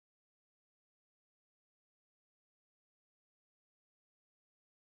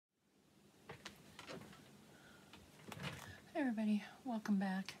Hi everybody, welcome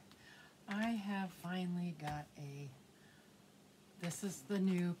back. I have finally got this is the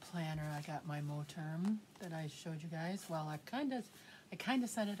new planner. I got my Moterm that I showed you guys. Well, I kind of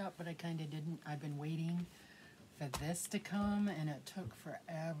set it up, but I kind of didn't. I've been waiting for this to come and it took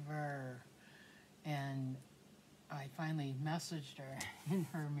forever. And I finally messaged her and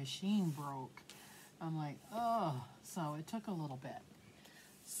her machine broke. I'm like, oh, so it took a little bit.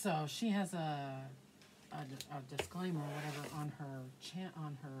 So she has a disclaimer or whatever on her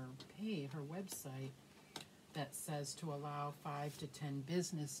website that says to allow 5 to 10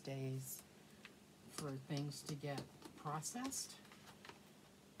 business days for things to get processed.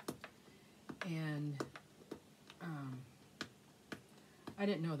 And I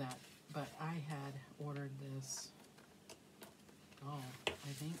didn't know that, but I had ordered this. Oh,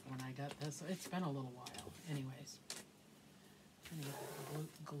 I think when I got this, it's been a little while. Anyways, I'm gonna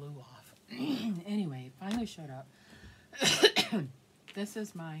get the glue off. Anyway, it finally showed up. This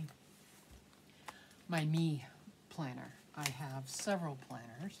is my me planner. I have several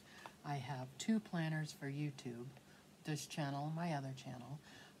planners. I have 2 planners for YouTube, this channel and my other channel.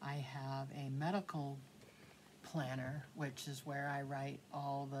 I have a medical planner, which is where I write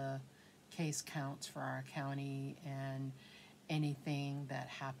all the case counts for our county and anything that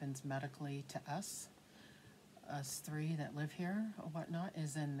happens medically to us 3 that live here or whatnot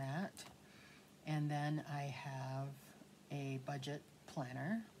is in that. And then I have a budget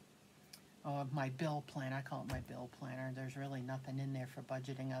planner, my bill planner. I call it my bill planner. There's really nothing in there for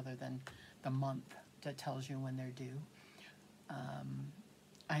budgeting other than the month that tells you when they're due.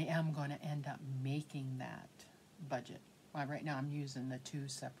 I am going to end up making that budget. Well, right now I'm using the 2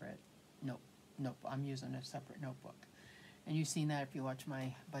 separate I'm using a separate notebook. And you've seen that if you watch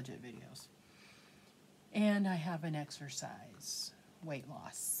my budget videos. And I have an exercise weight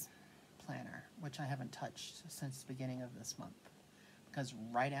loss planner, which I haven't touched since the beginning of this month. Because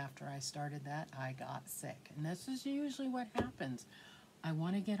right after I started that, I got sick. And this is usually what happens. I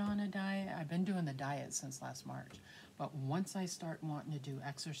want to get on a diet. I've been doing the diet since last March. But once I start wanting to do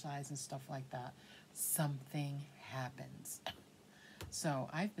exercise and stuff like that, something happens. So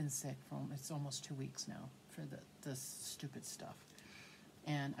I've been sick for it's almost 2 weeks now for this stupid stuff.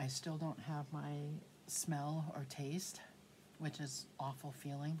 And I still don't have my smell or taste, which is awful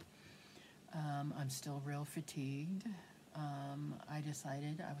feeling. I'm still real fatigued. I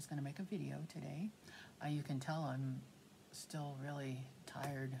decided I was going to make a video today. You can tell I'm still really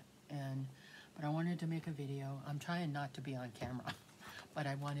tired, but I wanted to make a video. I'm trying not to be on camera, but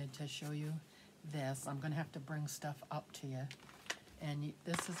I wanted to show you this. I'm going to have to bring stuff up to you. And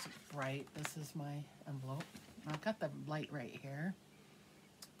this is bright. This is my envelope. I've got the light right here.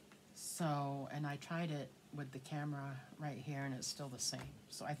 So, and I tried it with the camera right here and it's still the same.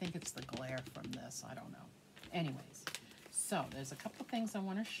 So I think it's the glare from this. I don't know. Anyways, so there's a couple things I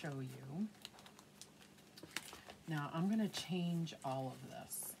want to show you. Now I'm going to change all of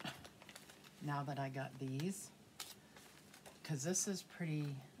this now that I got these, because this is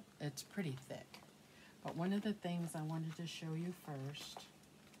it's pretty thick. But one of the things I wanted to show you first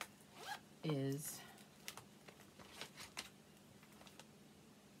is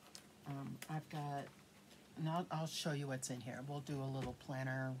I've got, and I'll show you what's in here. We'll do a little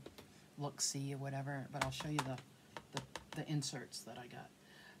planner look-see or whatever, but I'll show you the inserts that I got.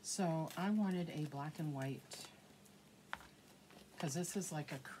 So I wanted a black and white, because this is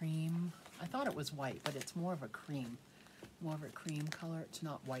like a cream. I thought it was white, but it's more of a cream color. It's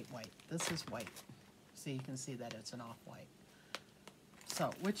not white. This is white. So you can see that it's an off-white.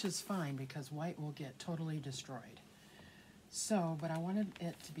 So, which is fine because white will get totally destroyed. So, but I wanted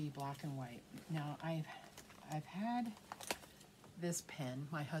it to be black and white. Now, I've had this pen.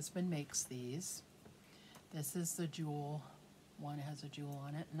 My husband makes these. This is the jewel one. It has a jewel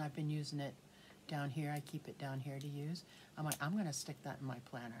on it, and I've been using it down here. I keep it down here to use. I'm like, I'm going to stick that in my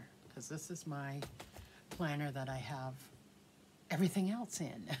planner because this is my planner that I have everything else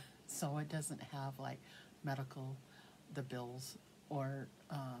in. So it doesn't have like medical, the bills, or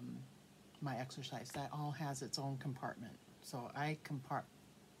my exercise. That all has its own compartment. So I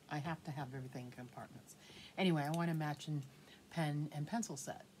have to have everything in compartments. Anyway, I want a matching pen and pencil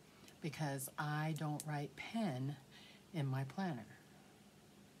set because I don't write pen in my planner.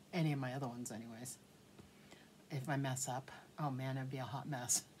 Any of my other ones anyways. If I mess up, oh man, it'd be a hot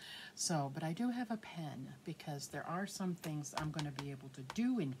mess. So, but I do have a pen because there are some things I'm going to be able to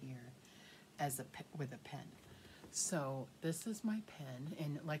do in here with a pen. So this is my pen,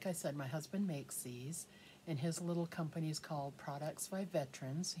 and like I said, my husband makes these, and his little company is called Products by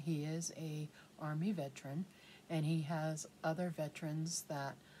Veterans. He is a Army veteran, and he has other veterans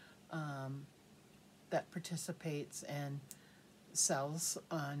that that participates and sells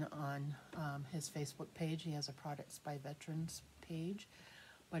on his Facebook page. He has a Products by Veterans page.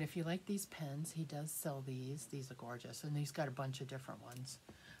 But if you like these pens, he does sell these. These are gorgeous, and he's got a bunch of different ones.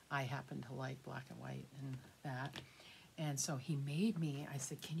 I happen to like black and white and that. And so he made me, I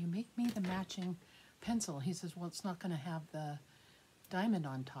said, can you make me the matching pencil? He says, well, it's not going to have the diamond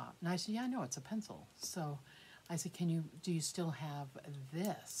on top. And I said, yeah, no, it's a pencil. So I said, do you still have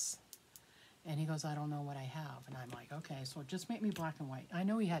this? And he goes, I don't know what I have. And I'm like, okay, so just make me black and white. I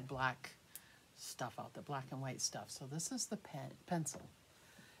know he had black stuff out there, black and white stuff. So this is the pencil.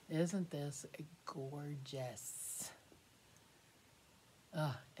 Isn't this gorgeous?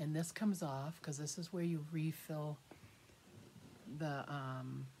 And this comes off because this is where you refill the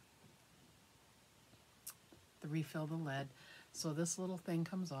lead. So this little thing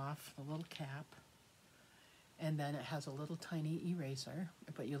comes off, the little cap, and then it has a little tiny eraser,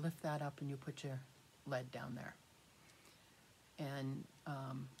 but you lift that up and you put your lead down there. And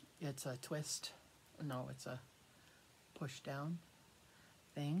it's a twist, no, it's a push down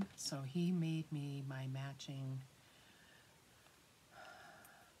thing. So he made me my matching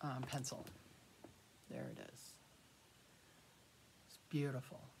pencil. There it is. It's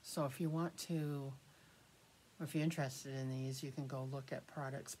beautiful. So if you want to, or if you're interested in these, you can go look at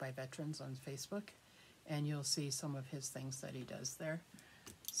Products by Veterans on Facebook, and you'll see some of his things that he does there.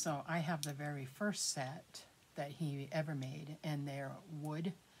 So I have the very first set that he ever made, and they're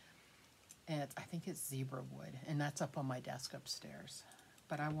wood, and I think it's zebra wood, and that's up on my desk upstairs.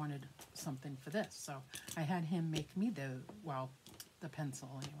 But I wanted something for this, so I had him make me the pencil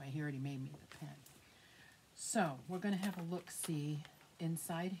anyway. He already made me the pen. So we're going to have a look-see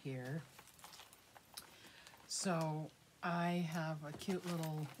inside here. So I have a cute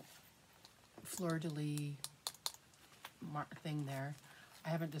little fleur-de-lis thing there. I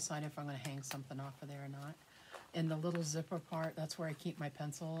haven't decided if I'm going to hang something off of there or not. In the little zipper part, that's where I keep my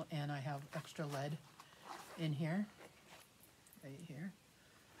pencil, and I have extra lead in here, right here.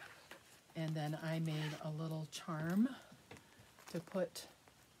 And then I made a little charm to put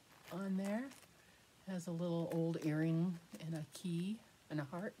on there. It has a little old earring and a key and a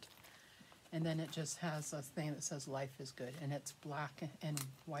heart. And then it just has a thing that says life is good, and it's black and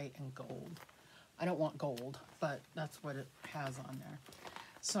white and gold. I don't want gold, but that's what it has on there.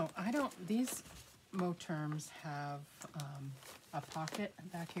 So these Moterms have a pocket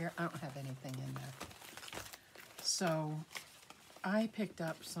back here. I don't have anything in there. So I picked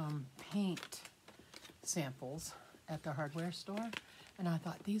up some paint samples at the hardware store, and I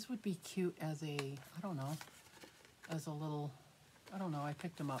thought these would be cute as a, as a little, I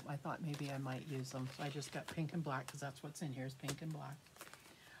picked them up. I thought maybe I might use them. So I just got pink and black because that's what's in here is pink and black.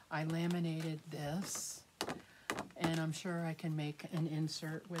 I laminated this, and I'm sure I can make an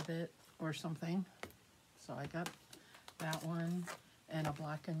insert with it or something. So I got that one and a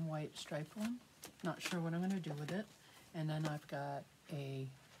black and white striped one. Not sure what I'm going to do with it. And then I've got a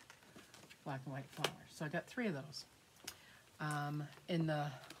black and white flower. So I got 3 of those.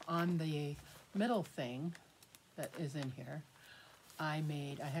 On the middle thing that is in here, I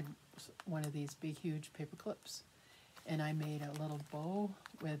had one of these big, huge paper clips, and I made a little bow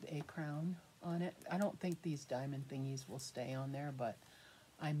with a crown on it. I don't think these diamond thingies will stay on there, but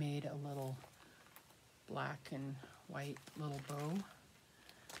I made a little black and white little bow.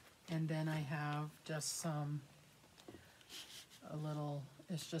 And then I have just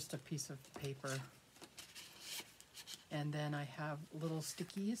it's just a piece of paper. And then I have little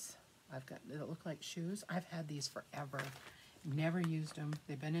stickies. That look like shoes. I've had these forever. Never used them.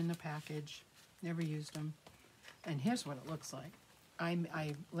 They've been in the package. Never used them. And here's what it looks like.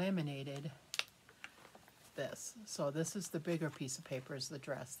 I laminated this. So this is the bigger piece of paper, is the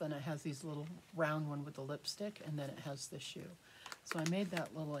dress. Then it has these little round one with the lipstick, and then it has the shoe. So I made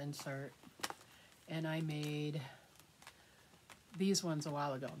that little insert, and I made these ones a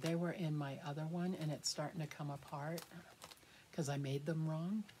while ago. They were in my other one, and it's starting to come apart because I made them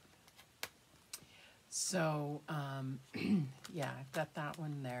wrong. So, yeah, I've got that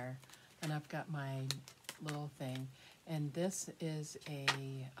one there, and I've got my little thing. And this is a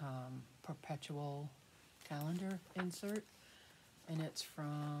perpetual calendar insert, and it's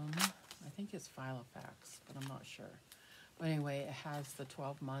from, I think it's Filofax, but I'm not sure. But anyway, it has the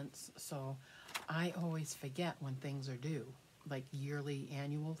 12 months, so I always forget when things are due, like yearly,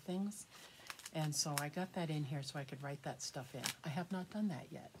 annual things. And so I got that in here so I could write that stuff in. I have not done that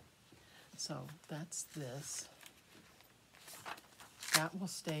yet. So that's this. That will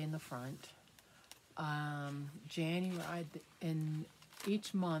stay in the front. January, in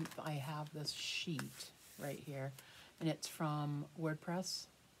each month I have this sheet right here, and it's from WordPress,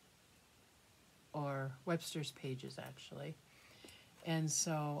 or Webster's Pages actually. And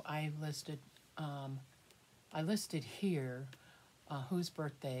so I listed here whose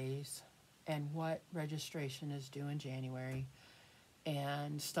birthdays and what registration is due in January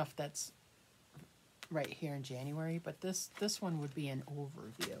and stuff that's right here in January. But this one would be an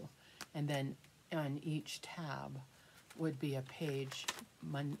overview, and then on each tab would be a page,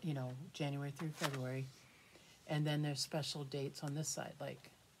 January through February, and then there's special dates on this side. Like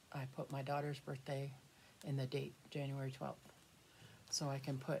I put my daughter's birthday in the date January 12th, so I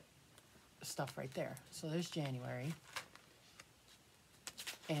can put stuff right there. So there's January,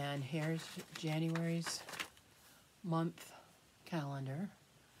 and here's January's month calendar,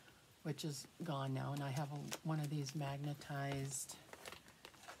 which is gone now, and I have one of these magnetized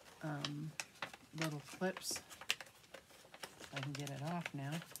little clips. I can get it off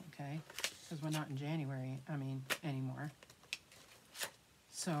now, okay, because we're not in January, anymore.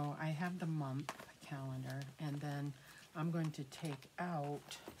 So I have the month calendar, and then I'm going to take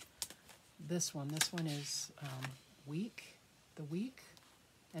out this one. This one is the week,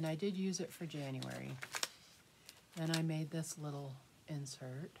 and I did use it for January. Then I made this little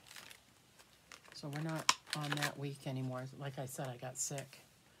insert. So we're not on that week anymore. Like I said, I got sick,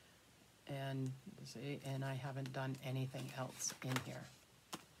 and I haven't done anything else in here.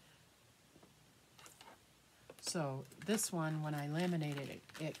 So this one, when I laminated it,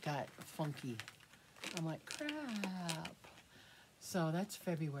 it got funky. I'm like, crap. So that's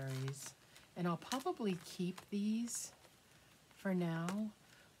February's. And I'll probably keep these for now,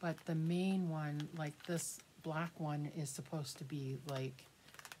 but the main one, like this black one, is supposed to be like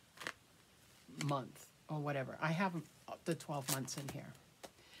month or whatever. I have the 12 months in here.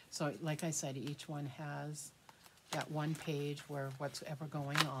 So like I said, each one has that one page where what's ever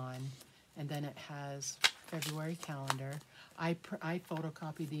going on, and then it has February calendar. I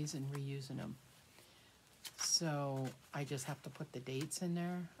photocopy these and reusing them. So I just have to put the dates in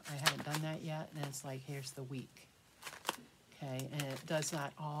there. I haven't done that yet, and it's like, here's the week. Okay, and it does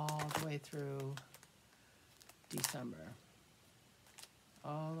that all the way through December.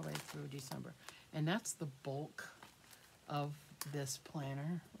 All the way through December. And that's the bulk of this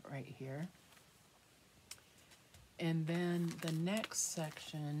planner right here. And then the next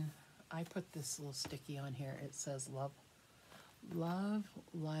section, I put this little sticky on here. It says love,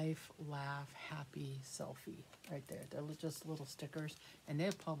 life, laugh, happy, selfie, right there. They're just little stickers, and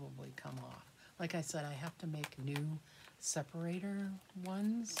they'll probably come off. Like I said, I have to make new separator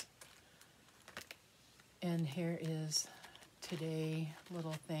ones. And here is today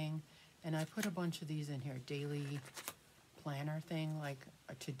little thing, and I put a bunch of these in here. Daily planner thing, like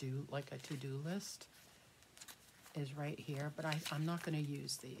a to-do list is right here, but I'm not going to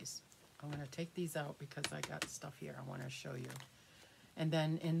use these. I'm going to take these out because I got stuff here I want to show you. And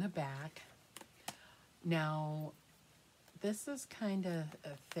then in the back, now this is kind of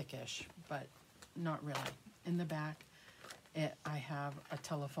thickish, but not really. In the back, I have a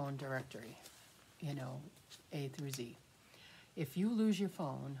telephone directory, A through Z. If you lose your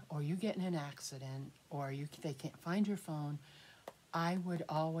phone, or you get in an accident, or they can't find your phone, I would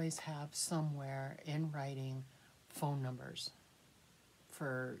always have somewhere in writing phone numbers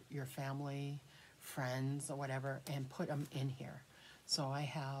for your family, friends, or whatever, and put them in here. So I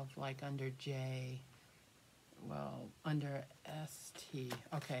have, like, under J, well, under ST,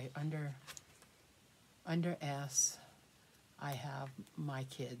 okay, under S, I have my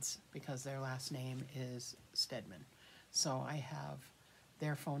kids, because their last name is Stedman. So I have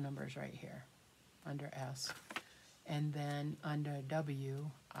their phone numbers right here, under S. And then under W,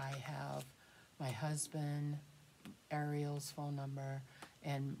 I have my husband, Ariel's phone number,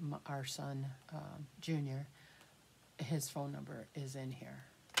 and our son, Junior, his phone number is in here.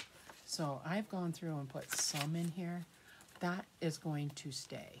 So I've gone through and put some in here. That is going to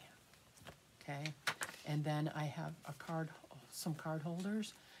stay, okay? And then I have some card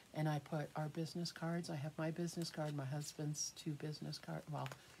holders, and I put our business cards. I have my business card, my husband's 2 business cards. Well,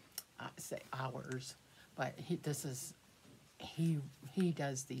 I say ours, but he does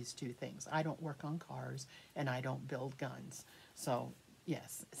these 2 things. I don't work on cars, and I don't build guns. So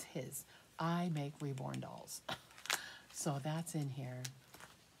yes, it's his. I make reborn dolls. So that's in here.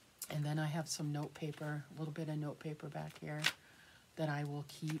 And then I have some note paper, a little bit of note paper back here that I will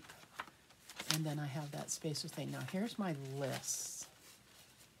keep. And then I have that spacer thing. Now here's my lists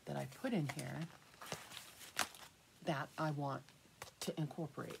that I put in here that I want to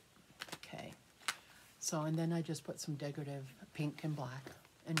incorporate. Okay. So, and then I just put some decorative pink and black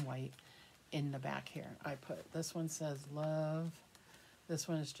and white in the back here. I put, this one says love. This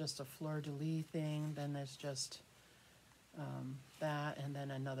one is just a fleur-de-lis thing. Then there's just that, and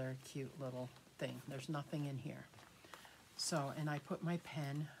then another cute little thing. There's nothing in here. So, and I put my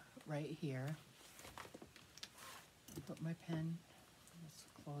pen right here. Put my pen, let's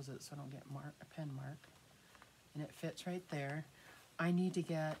close it so I don't get a pen mark. And it fits right there. I need to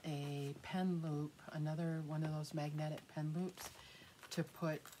get a pen loop, another one of those magnetic pen loops to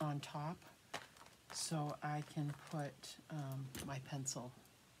put on top so I can put my pencil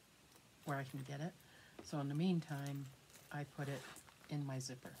where I can get it. So in the meantime, I put it in my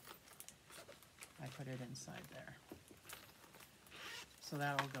zipper. I put it inside there. So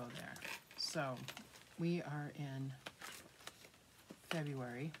that'll go there. So we are in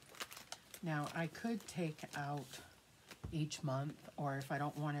February. Now I could take out each month, or if I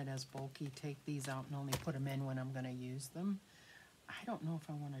don't want it as bulky, take these out and only put them in when I'm going to use them. I don't know if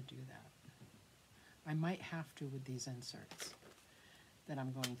I want to do that. I might have to with these inserts that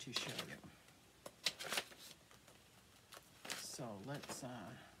I'm going to show you. So let's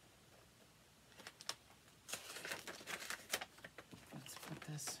put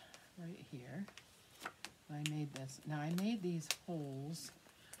this right here. I made this. Now I made these holes.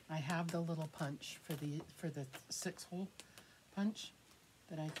 I have the little punch for the 6-hole punch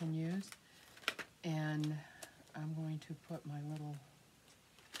that I can use, and I'm going to put my little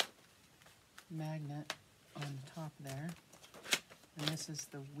magnet on the top there. And this is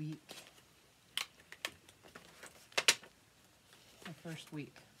the week, the first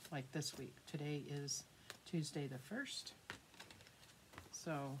week, like this week. Today is Tuesday the 1st.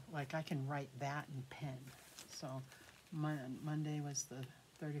 So, like, I can write that in pen. So, Monday was the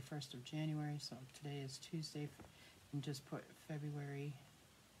 31st of January, so today is Tuesday, and just put February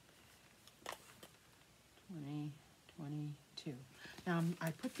 2022. Now,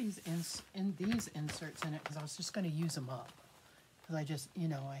 I put these these inserts in it because I was just going to use them up. Because I just, you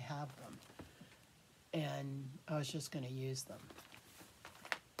know, I have them. And I was just going to use them.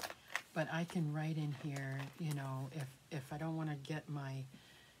 But I can write in here, you know, if I don't want to get my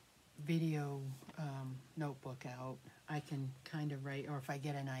video notebook out, I can kind of write, or if I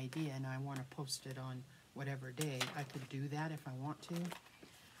get an idea and I want to post it on whatever day, I could do that if I want to.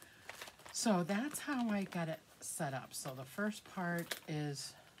 So that's how I got it set up. So the first part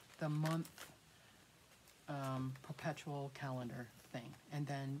is the month perpetual calendar thing, and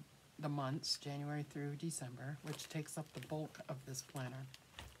then the months, January through December, which takes up the bulk of this planner.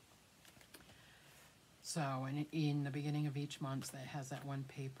 So, and in the beginning of each month, that has that one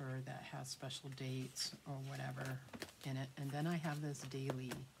paper that has special dates or whatever in it. And then I have this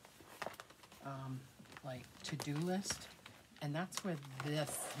daily, like, to-do list. And that's where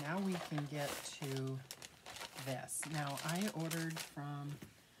this, now we can get to this. Now, I ordered from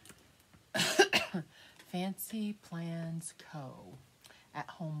Fancy Plans Co. at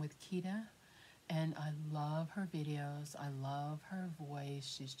Home with Kita. And I love her videos. I love her voice.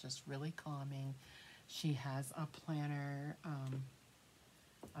 She's just really calming. She has a planner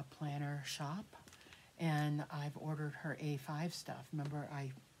shop, and I've ordered her A5 stuff. Remember,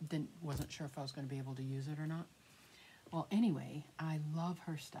 I wasn't sure if I was going to be able to use it or not. Well, anyway, I love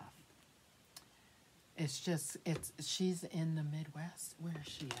her stuff. It's just, she's in the Midwest. Where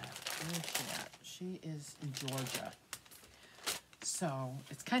is she at? Where is she at? She is in Georgia. So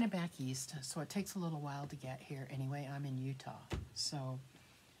it's kind of back east, so it takes a little while to get here. Anyway, I'm in Utah. So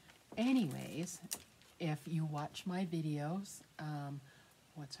anyways, if you watch my videos,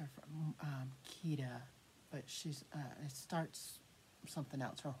 what's her, Kita, but she's, it starts something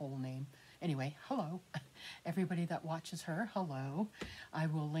else, her whole name. Anyway, hello. Everybody that watches her, hello. I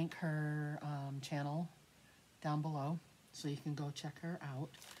will link her channel down below so you can go check her out.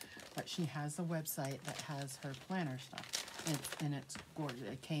 But she has a website that has her planner stuff. And it's gorgeous.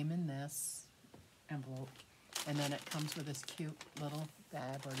 It came in this envelope. And then it comes with this cute little bag.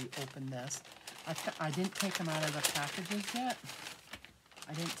 I've already opened this. I didn't take them out of the packages yet.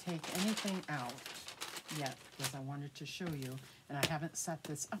 I didn't take anything out yet because I wanted to show you. And I haven't set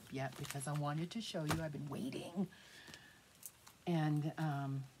this up yet because I wanted to show you. I've been waiting. And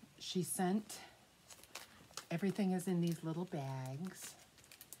she sent, everything is in these little bags.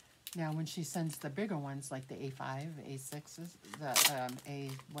 Now when she sends the bigger ones, like the A5, A6s, the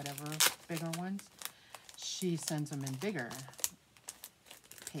A whatever bigger ones, she sends them in bigger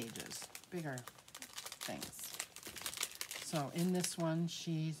pages, bigger things. So in this one,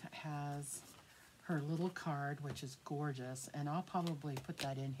 she has her little card, which is gorgeous, and I'll probably put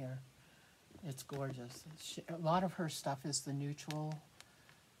that in here. It's gorgeous. A lot of her stuff is the neutral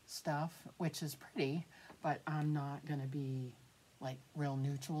stuff, which is pretty, but I'm not going to be like real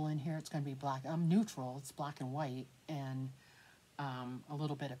neutral in here. It's going to be black. I'm neutral. It's black and white, and a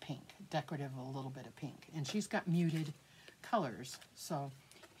little bit of pink, decorative, a little bit of pink. And she's got muted colors. So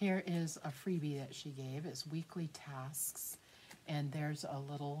here is a freebie that she gave. It's weekly tasks, and there's a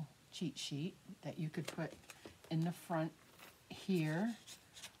little cheat sheet that you could put in the front here,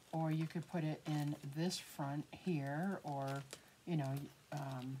 or you could put it in this front here, or, you know,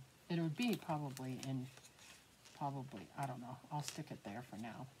 it would be probably, I don't know, I'll stick it there for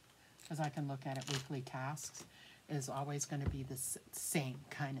now, because I can look at it. Weekly tasks is always going to be the same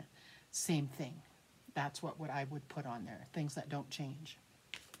thing. That's what I would put on there, things that don't change.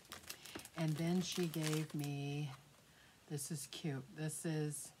 And then she gave me, this is cute, this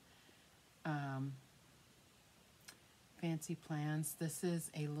is Fancy Plans. This is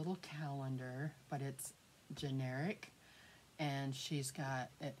a little calendar, but it's generic, and she's got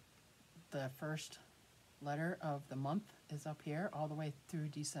it, the first letter of the month is up here all the way through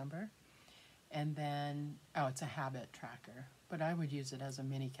December, and then, oh, it's a habit tracker, but I would use it as a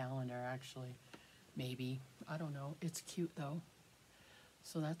mini calendar actually, maybe, I don't know. It's cute though.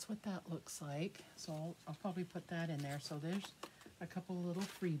 So that's what that looks like. So I'll probably put that in there. So there's a couple little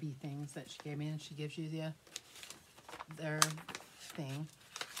freebie things that she gave me, and she gives you their thing.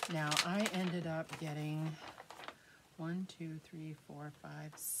 Now I ended up getting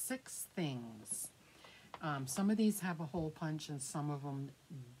 6 things. Some of these have a hole punch and some of them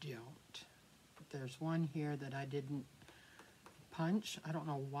don't. There's one here that I didn't punch. I don't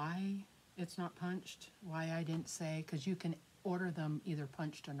know why it's not punched, why I didn't say, because you can order them either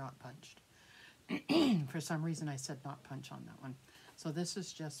punched or not punched. For some reason I said not punch on that one. So this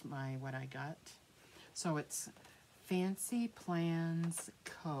is just what I got. So it's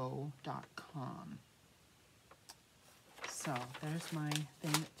fancyplansco.com. So there's my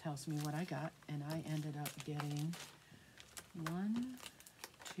thing that tells me what I got, and I ended up getting 1,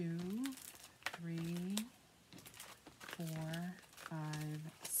 2, 3, 4, 5,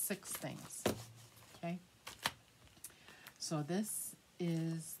 6 things. Okay. So this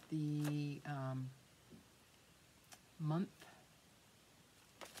is the month.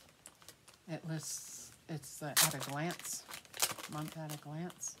 It lists, it's at a glance, month at a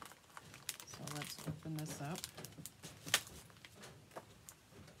glance. So let's open this up.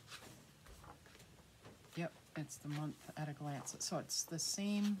 Yep, it's the month at a glance. So it's the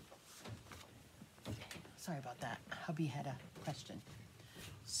same. Sorry about that. Hubby had a question.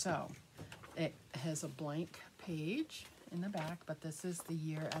 So it has a blank page in the back, but this is the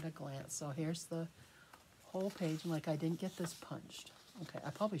year at a glance. So here's the whole page. Like, I didn't get this punched. Okay, I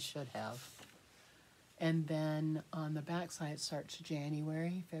probably should have. And then on the back side, it starts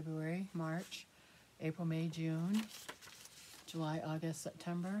January, February, March, April, May, June, July, August,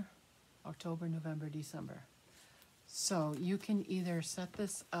 September, October, November, December. So you can either set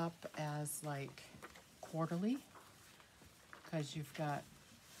this up as like quarterly, because you've got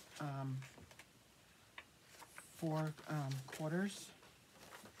 4 quarters.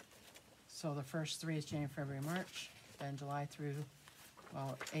 So the first 3 is January, February, March, then July through,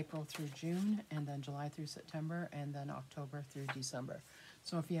 well, April through June, and then July through September, and then October through December.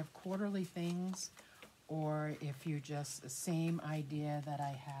 So if you have quarterly things, or if you just, the same idea that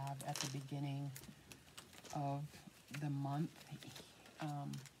I have at the beginning of the month,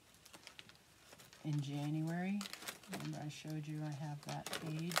 in January, remember I showed you I have that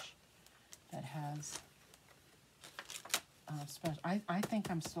page that has special. I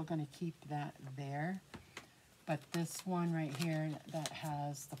think I'm still going to keep that there, but this one right here that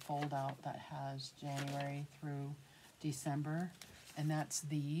has the fold out that has January through December, and that's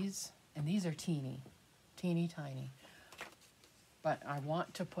these, and these are teeny tiny, but I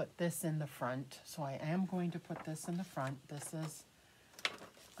want to put this in the front, so I am going to put this in the front. This is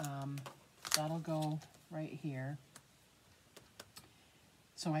that'll go right here,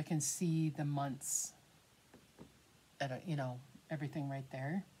 so I can see the months at a, you know, everything right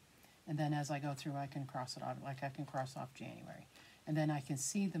there. And then as I go through, I can cross it out, like I can cross off January, and then I can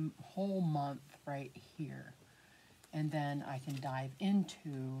see the whole month right here, and then I can dive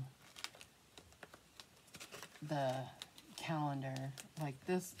into the calendar like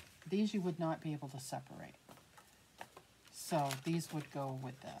this. These you would not be able to separate, so these would go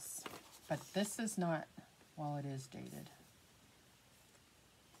with this. But this is not, well, it is dated.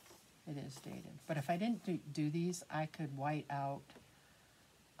 It is dated. But if I didn't do these, I could white out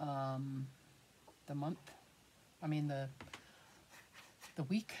the month. I mean the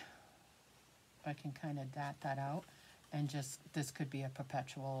week. I can kind of dot that out, and just, this could be a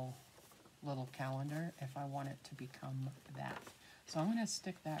perpetual little calendar if I want it to become that. So I'm going to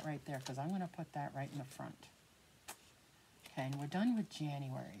stick that right there, because I'm going to put that right in the front. Okay, and we're done with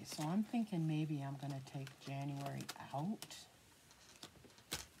January. So I'm thinking maybe I'm going to take January out.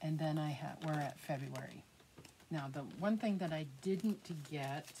 And then we're at February. Now, the one thing that I didn't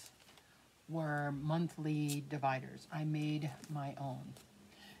get were monthly dividers. I made my own.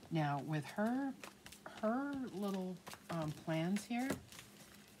 Now, with her little plans here,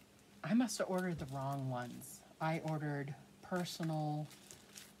 I must have ordered the wrong ones. I ordered personal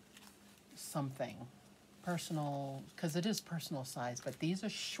something. Personal, because it is personal size, but these are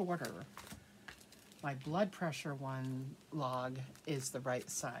shorter. My blood pressure one log is the right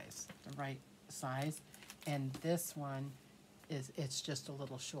size, and this one it's just a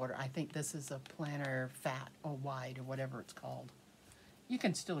little shorter. I think this is a planner fat or wide or whatever it's called. You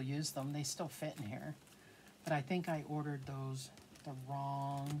can still use them, they still fit in here, but I think I ordered those the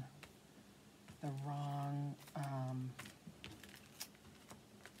wrong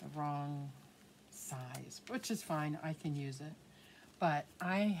size, which is fine, I can use it. But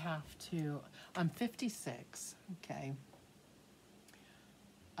I have to, I'm 56, okay.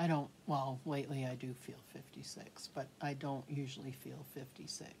 I don't, well, lately I do feel 56, but I don't usually feel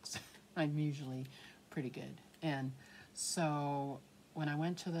 56. I'm usually pretty good. And so when I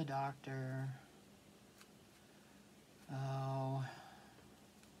went to the doctor,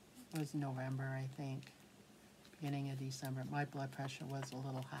 it was November, I think, beginning of December, my blood pressure was a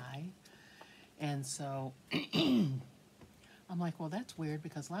little high. And so I'm like, well, that's weird,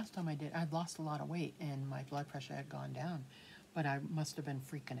 because last time I did, I'd lost a lot of weight and my blood pressure had gone down, but I must have been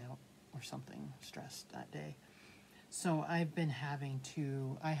freaking out or something, stressed that day. So I've been having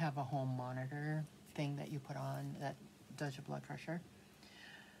to, I have a home monitor thing that you put on that does your blood pressure.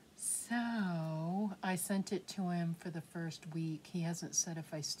 So I sent it to him for the first week. He hasn't said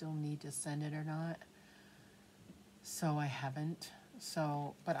if I still need to send it or not. So I haven't.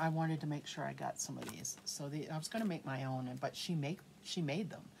 So, but I wanted to make sure I got some of these. So I was going to make my own, but she made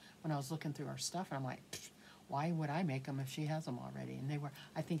them. When I was looking through her stuff, and I'm like, why would I make them if she has them already? And they were,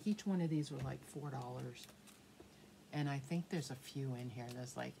 I think each one of these were like $4. And I think there's a few in here.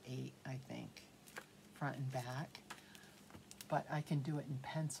 There's like 8, I think, front and back. But I can do it in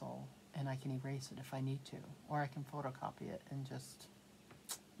pencil, and I can erase it if I need to. Or I can photocopy it and just,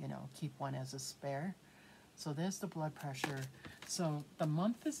 you know, keep one as a spare. So there's the blood pressure. So the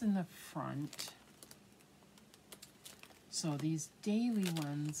month is in the front. So these daily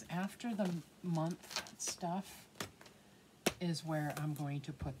ones, after the month stuff, is where I'm going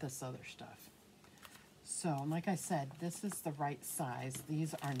to put this other stuff. So like I said, this is the right size.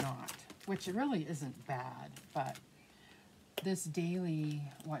 These are not, which really isn't bad, but this daily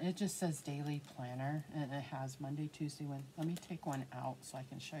one, it just says daily planner, and it has Monday, Tuesday, Wednesday. Let me take one out so I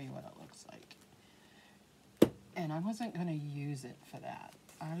can show you what it looks like. And I wasn't going to use it for that.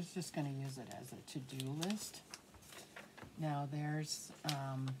 I was just going to use it as a to-do list. Now there's,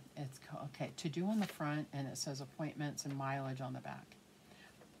 okay, to-do on the front, and it says appointments and mileage on the back.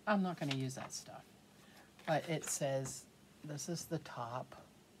 I'm not going to use that stuff. But it says, this is the top.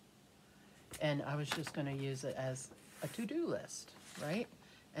 And I was just going to use it as a to-do list, right?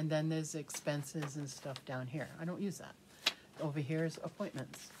 And then there's expenses and stuff down here. I don't use that. Over here is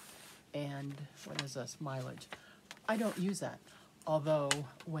appointments. And what is this? Mileage. I don't use that. Although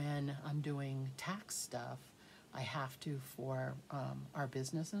when I'm doing tax stuff, I have to for our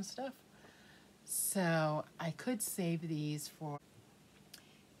business and stuff. So I could save these for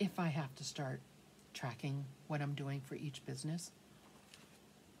if I have to start tracking what I'm doing for each business.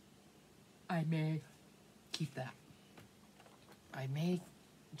 I may keep that. I may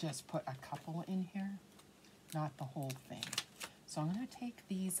just put a couple in here, not the whole thing. So I'm going to take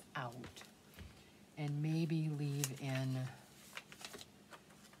these out and maybe leave in,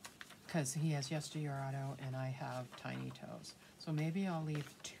 because he has Yes to Your Auto and I have Tiny Toes. So maybe I'll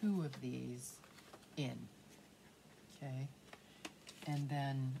leave 2 of these in, okay? And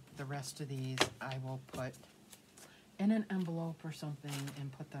then the rest of these I will put in an envelope or something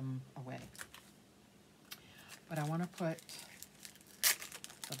and put them away. But I want to put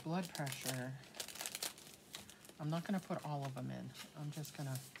the blood pressure, I'm not going to put all of them in. I'm just going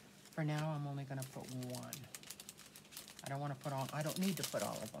to, for now, I'm only going to put 1. I don't want to put all, I don't need to put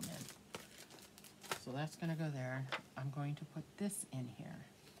all of them in. So that's going to go there. I'm going to put this in here.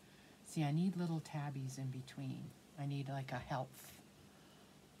 See, I need little tabbies in between. I need like a health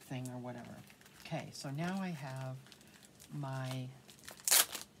thing or whatever. Okay, so now I have my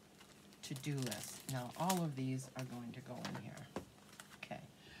to-do list. Now, all of these are going to go in here. Okay,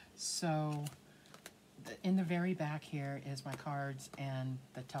 so in the very back here is my cards and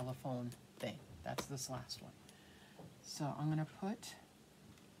the telephone thing. That's this last one. So I'm going to put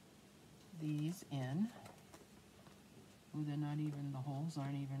these in. Oh, they're not even, the holes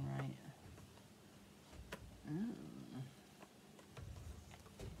aren't even right. How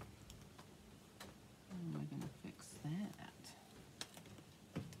am I going to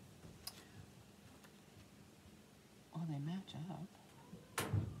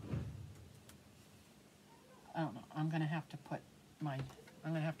gonna have to put my,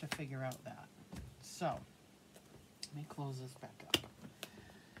 I'm gonna have to figure out that. So, let me close this back up.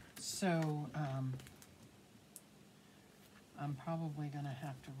 So, I'm probably gonna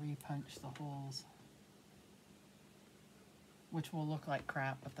have to repunch the holes, which will look like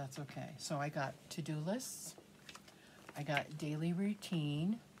crap, but that's okay. So I got to-do lists, I got daily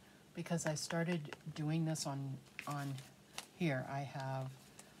routine, because I started doing this on here. I have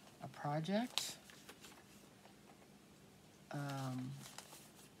a project,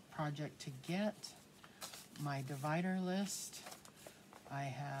 project to get, my divider list, I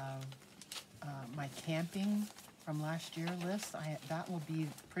have my camping from last year list. That will be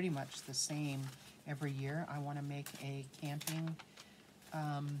pretty much the same every year. I want to make a camping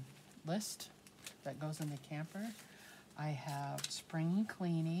list that goes in the camper. I have spring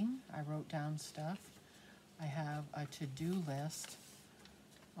cleaning. I wrote down stuff. I have a to-do list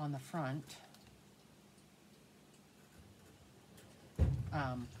on the front.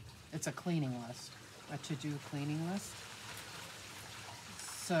 It's a cleaning list, a to-do cleaning list.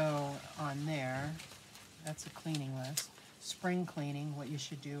 So on there, that's a cleaning list. Spring cleaning, what you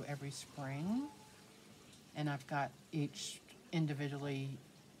should do every spring. And I've got each individually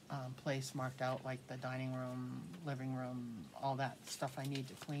place marked out, like the dining room, living room, all that stuff I need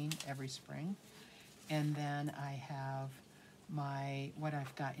to clean every spring. And then I have what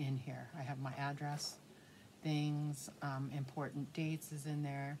I've got in here. I have my address, things, important dates is in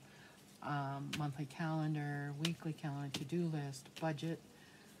there, monthly calendar, weekly calendar, to-do list, budget.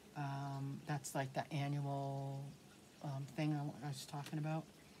 That's like the annual thing I was talking about.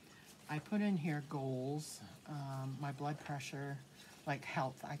 I put in here goals, my blood pressure, like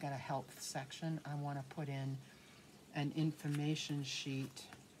health. I got a health section. I want to put in an information sheet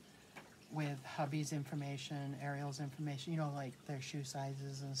with hubby's information, Ariel's information, you know, like their shoe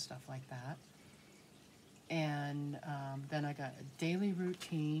sizes and stuff like that. And then I got a daily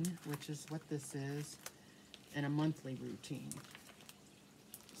routine, which is what this is, and a monthly routine.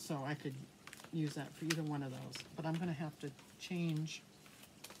 So I could use that for either one of those. But I'm going to have to change.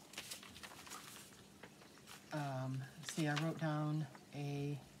 See, I wrote down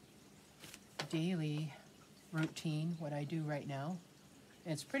a daily routine, what I do right now.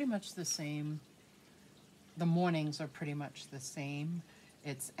 It's pretty much the same. The mornings are pretty much the same.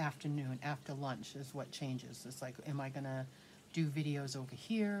 It's afternoon, after lunch is what changes. It's like, am I going to do videos over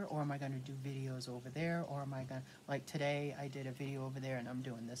here, or am I going to do videos over there, or am I going to, like today I did a video over there and I'm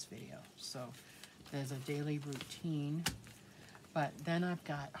doing this video. So there's a daily routine. But then I've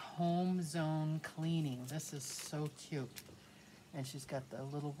got home zone cleaning. This is so cute. And she's got the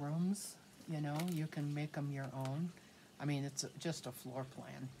little rooms, you know, you can make them your own. I mean, it's just a floor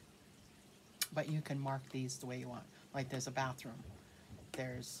plan. But you can mark these the way you want. Like there's a bathroom.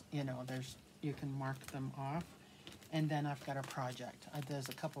 There's, you know, you can mark them off. And then I've got a project. There's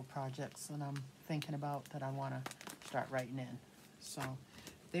a couple projects that I'm thinking about that I want to start writing in. So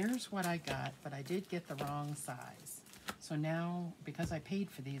there's what I got, but I did get the wrong size. So now, because I paid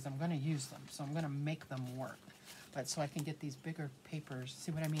for these, I'm going to use them. So I'm going to make them work. But so I can get these bigger papers.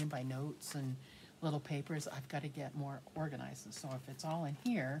 See what I mean by notes and little papers? I've got to get more organized. So if it's all in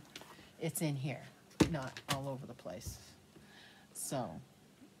here, it's in here, not all over the place. So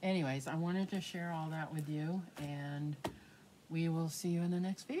anyways, I wanted to share all that with you, and we will see you in the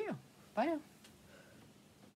next video. Bye now.